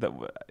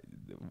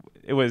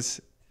it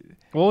was.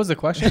 What was the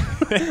question?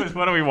 It was,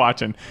 what are we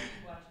watching?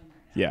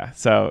 Yeah.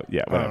 So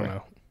yeah, whatever. I don't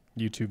know.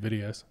 YouTube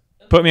videos.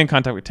 Put me in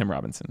contact with Tim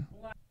Robinson.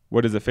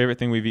 What is the favorite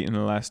thing we've eaten in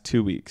the last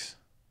 2 weeks?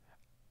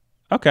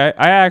 Okay,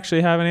 I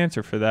actually have an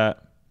answer for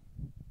that.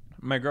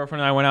 My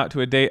girlfriend and I went out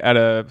to a date at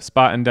a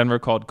spot in Denver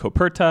called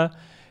Coperta.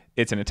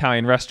 It's an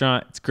Italian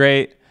restaurant. It's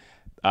great.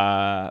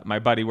 My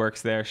buddy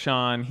works there,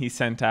 Sean. He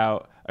sent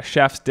out a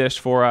chef's dish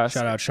for us.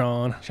 Shout out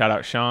Sean. Shout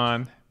out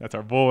Sean. That's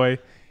our boy.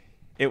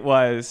 It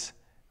was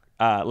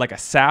like a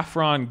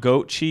saffron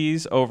goat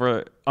cheese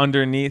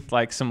underneath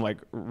like some like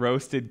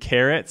roasted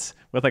carrots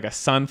with like a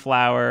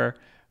sunflower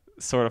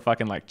sort of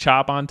fucking like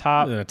chop on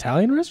top. An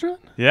Italian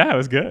restaurant? Yeah, it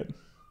was good.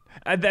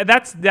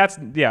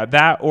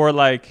 That or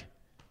like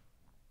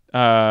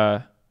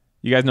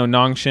you guys know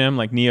nong shim,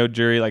 like neo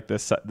juri, like the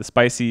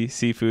spicy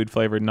seafood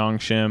flavored nong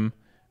shim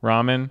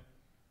ramen.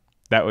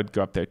 That would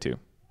go up there too.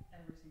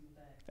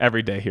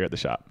 Every day here at the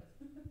shop,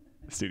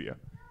 studio.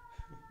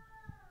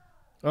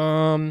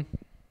 Well,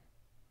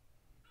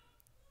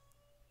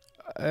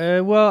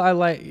 I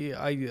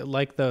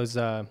like those.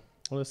 What are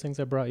those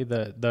things I brought you?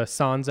 The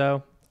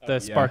Sanzo,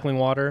 sparkling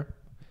water.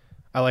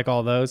 I like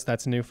all those.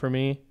 That's new for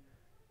me.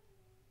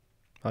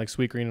 I like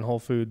Sweetgreen and Whole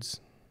Foods.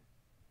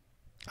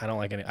 I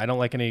like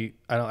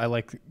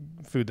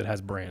food that has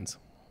brands.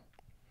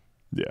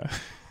 Yeah.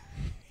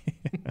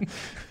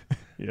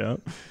 Yeah.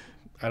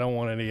 I don't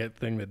want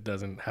anything that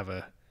doesn't have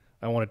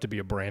I want it to be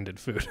a branded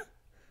food.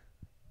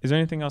 Is there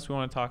anything else we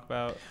want to talk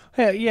about?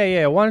 Hey,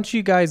 yeah. Why don't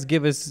you guys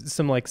give us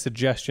some like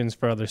suggestions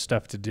for other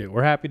stuff to do?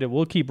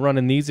 We'll keep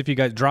running these. If you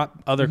guys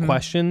drop other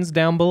questions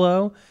down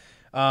below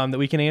that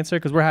we can answer,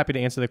 because we're happy to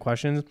answer the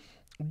questions.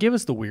 Give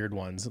us the weird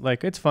ones.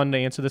 Like it's fun to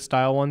answer the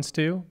style ones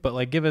too, but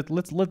like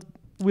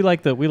we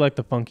like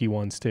the funky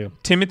ones too.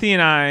 Timothy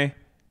and I,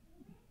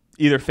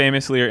 either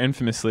famously or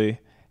infamously,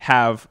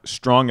 have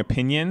strong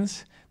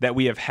opinions that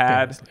we have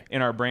had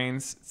in our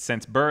brains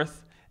since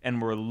birth,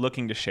 and we're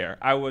looking to share.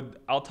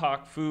 I'll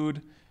talk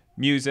food,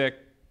 music.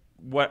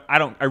 I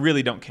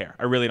really don't care.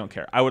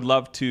 I would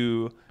love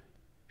to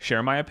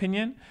share my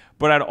opinion,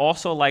 but I'd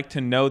also like to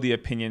know the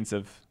opinions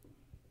of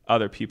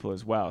other people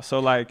as well.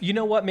 So like, you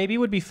know what maybe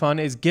would be fun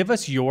is give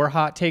us your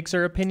hot takes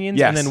or opinions,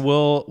 yes, and then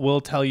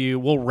we'll tell you,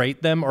 we'll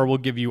rate them, or we'll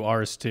give you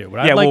ours too. But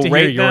I'd like to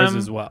hear yours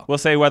as well. We'll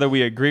say whether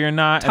we agree or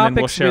not, Topics and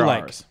then we'll share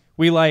ours.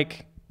 We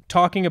like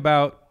talking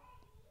about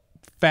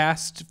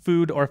fast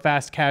food or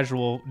fast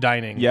casual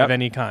dining of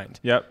any kind.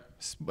 Yep.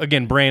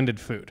 Again, branded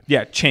food.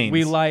 Yeah, chains.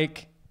 We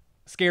like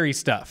scary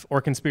stuff or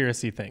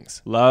conspiracy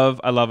things. I love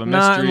a mystery.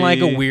 Not in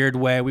like a weird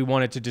way. We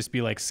want it to just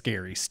be like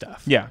scary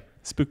stuff. Yeah,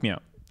 spook me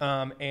out.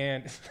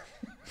 And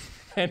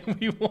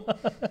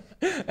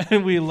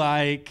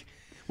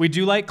we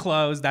do like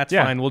clothes. That's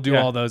fine. We'll do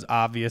all those,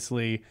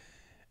 obviously.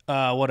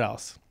 What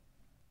else?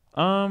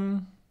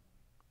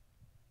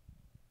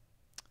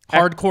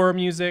 hardcore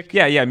music.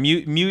 Yeah,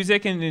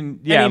 music and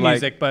yeah, any like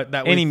music, but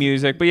that any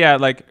music. But yeah,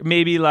 like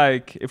maybe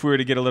like if we were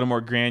to get a little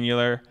more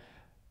granular,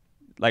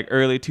 like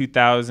early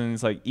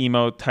 2000s, like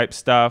emo type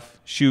stuff,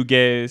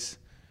 shoegaze,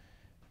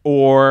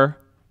 or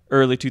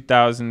early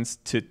 2000s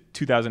to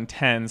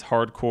 2010s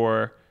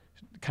hardcore,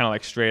 kind of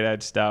like straight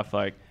edge stuff.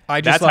 Like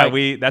that's how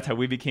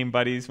we became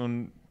buddies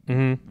when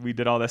we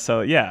did all this.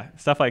 So yeah,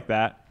 stuff like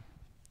that.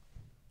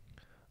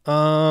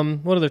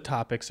 What other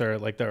topics are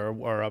like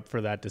are up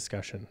for that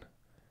discussion?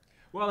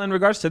 Well, in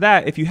regards to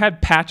that, if you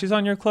had patches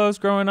on your clothes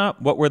growing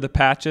up, what were the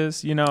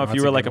patches? You know, if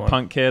you were like a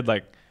punk kid,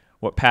 like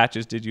what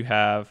patches did you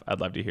have? I'd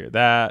love to hear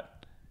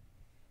that.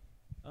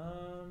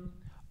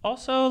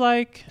 Also,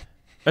 like,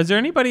 is there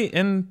anybody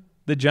in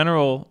the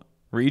general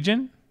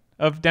region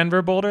of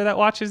Denver, Boulder that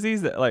watches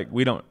these that like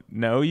we don't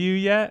know you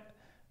yet?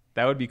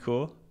 That would be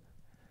cool.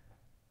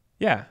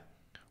 Yeah.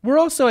 We're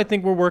also, I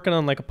think we're working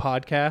on like a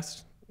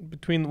podcast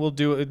we'll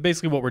do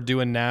basically what we're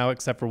doing now,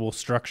 except for we'll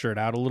structure it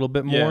out a little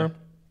bit more.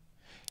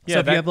 Yeah. So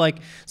if you have like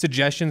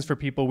suggestions for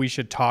people we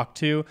should talk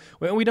to,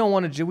 we don't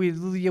want to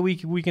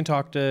we can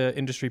talk to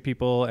industry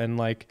people and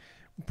like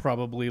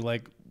probably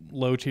like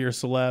low tier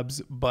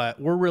celebs, but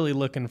we're really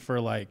looking for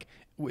like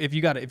if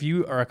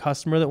you are a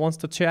customer that wants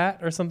to chat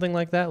or something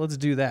like that, let's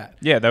do that.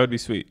 Yeah, that would be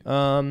sweet.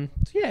 So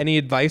yeah, any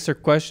advice or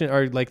question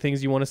or like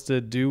things you want us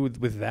to do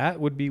with that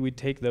we'd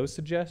take those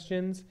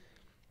suggestions.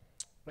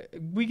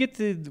 We get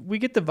the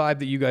vibe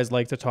that you guys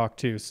like to talk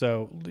to,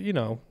 so you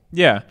know.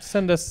 Yeah.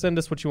 Send us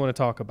what you want to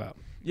talk about.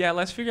 Yeah,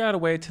 let's figure out a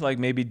way to like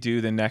maybe do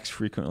the next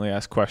frequently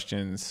asked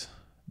questions.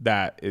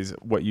 That is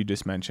what you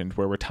just mentioned,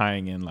 where we're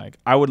tying in like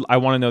I want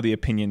to know the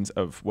opinions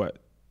of what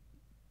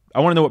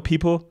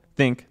people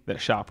think that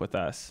shop with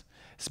us.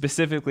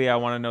 Specifically, I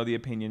want to know the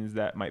opinions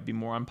that might be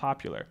more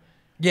unpopular.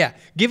 Yeah,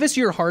 give us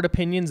your hard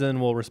opinions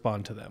and we'll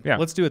respond to them. Yeah,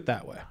 let's do it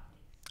that way.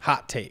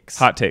 Hot takes.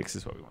 Hot takes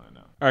is what we want to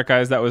know. All right,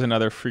 guys, that was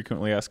another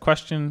frequently asked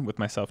question with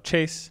myself,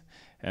 Chase,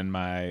 and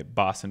my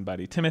boss and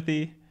buddy,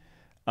 Timothy.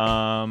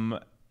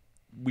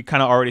 We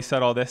kind of already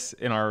said all this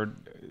in our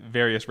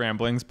various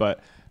ramblings,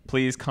 but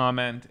please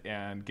comment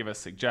and give us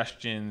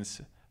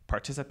suggestions,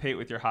 participate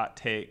with your hot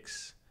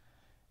takes.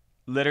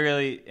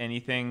 Literally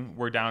anything,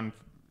 we're down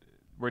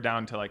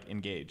to like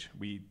engage.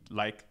 We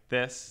like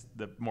this.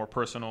 The more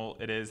personal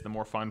it is, the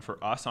more fun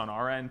for us on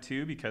our end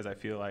too, because I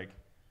feel like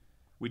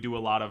we do a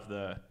lot of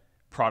the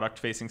product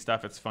facing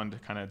stuff. It's fun to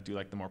kind of do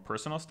like the more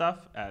personal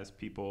stuff as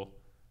people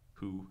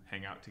who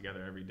hang out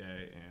together every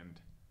day and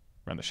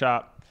run the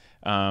shop.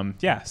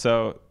 Yeah,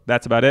 so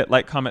that's about it.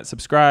 Like, comment,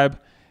 subscribe,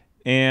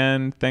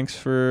 and thanks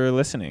for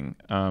listening.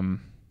 We'll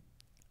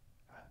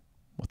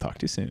talk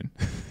to you soon.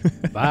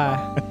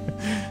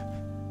 Bye.